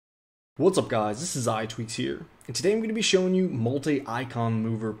What's up guys, this is iTweaks here, and today I'm going to be showing you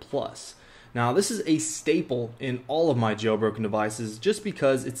MultiIconMover Plus. Now this is a staple in all of my jailbroken devices just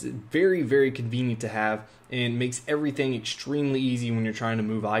because it's very convenient to have and makes everything extremely easy when you're trying to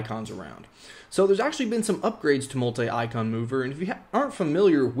move icons around. So there's actually been some upgrades to MultiIconMover, and if you aren't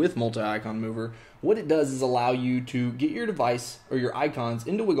familiar with MultiIconMover, what it does is allow you to get your device or your icons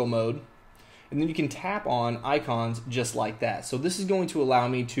into wiggle mode, and then you can tap on icons just like that. So this is going to allow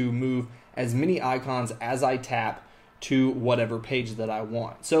me to move as many icons as I tap to whatever page that I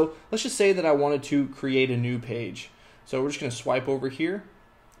want. So let's just say that I wanted to create a new page. So we're just going to swipe over here,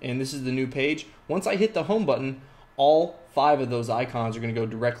 and this is the new page. Once I hit the home button, all 5 of those icons are going to go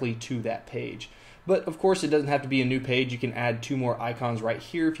directly to that page. But of course it doesn't have to be a new page. You can add 2 more icons right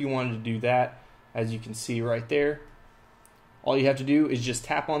here if you wanted to do that, as you can see right there. All you have to do is just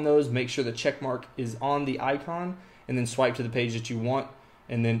tap on those, make sure the check mark is on the icon, and then swipe to the page that you want,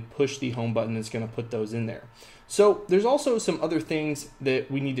 and then push the home button that's going to put those in there. So there's also some other things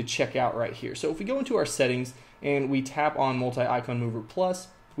that we need to check out right here. So if we go into our settings and we tap on MultiIconMover Plus,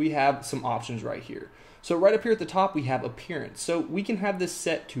 we have some options right here. So right up here at the top we have appearance. So we can have this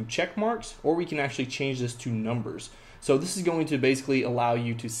set to check marks, or we can actually change this to numbers. So this is going to basically allow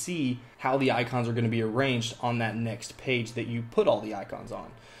you to see how the icons are going to be arranged on that next page that you put all the icons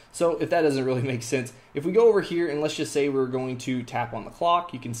on. So if that doesn't really make sense, if we go over here and let's just say we're going to tap on the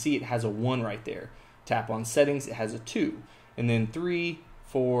clock, you can see it has a 1 right there. Tap on settings, it has a 2. And then 3,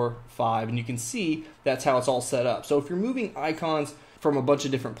 4, 5, and you can see that's how it's all set up. So if you're moving icons from a bunch of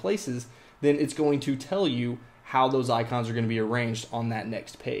different places, then it's going to tell you how those icons are going to be arranged on that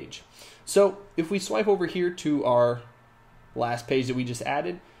next page. So if we swipe over here to our last page that we just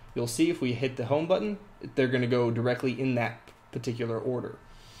added, you'll see if we hit the home button, they're going to go directly in that particular order.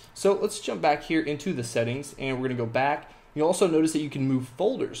 So let's jump back here into the settings, and we're going to go back. You'll also notice that you can move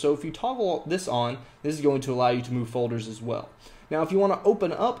folders. So if you toggle this on, this is going to allow you to move folders as well. Now if you want to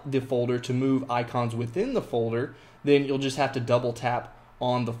open up the folder to move icons within the folder, then you'll just have to double tap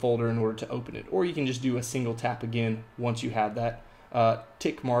on the folder in order to open it. Or you can just do a single tap again once you have that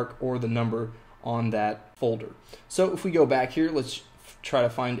tick mark or the number on that folder. So if we go back here, let's try to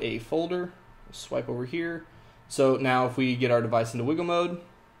find a folder. Swipe over here. So now if we get our device into wiggle mode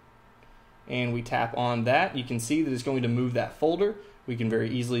and we tap on that, you can see that it's going to move that folder. We can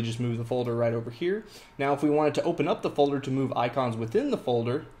very easily just move the folder right over here. Now if we wanted to open up the folder to move icons within the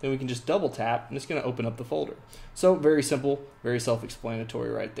folder, then we can just double tap and it's going to open up the folder. So very simple, very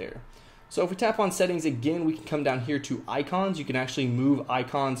self-explanatory right there. So if we tap on settings again, we can come down here to icons. You can actually move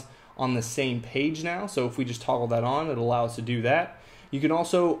icons on the same page now. So if we just toggle that on, it'll allow us to do that. You can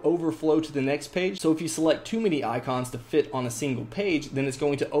also overflow to the next page. So if you select too many icons to fit on a single page, then it's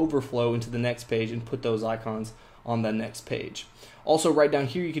going to overflow into the next page and put those icons on the next page. Also right down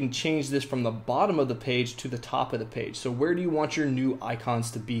here, you can change this from the bottom of the page to the top of the page. So where do you want your new icons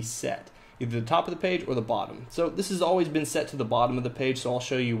to be set? Either the top of the page or the bottom. So this has always been set to the bottom of the page, so I'll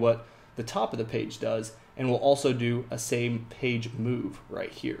show you what the top of the page does, and we'll also do a same page move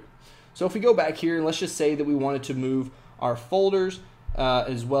right here. So if we go back here and let's just say that we wanted to move our folders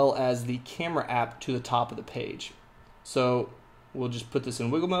as well as the camera app to the top of the page. So we'll just put this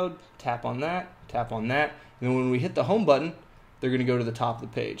in wiggle mode, tap on that, and then when we hit the home button, they're going to go to the top of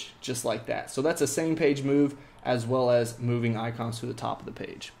the page, just like that. So that's a same page move as well as moving icons to the top of the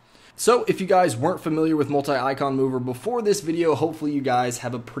page. So if you guys weren't familiar with MultiIconMover before this video, hopefully you guys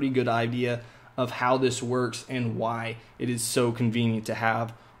have a pretty good idea of how this works and why it is so convenient to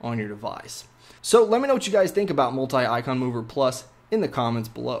have on your device. So let me know what you guys think about MultiIconMover Plus in the comments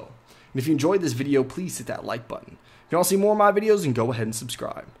below. And if you enjoyed this video, please hit that like button. If you want to see more of my videos, then go ahead and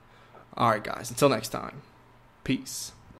subscribe. Alright guys, until next time, peace.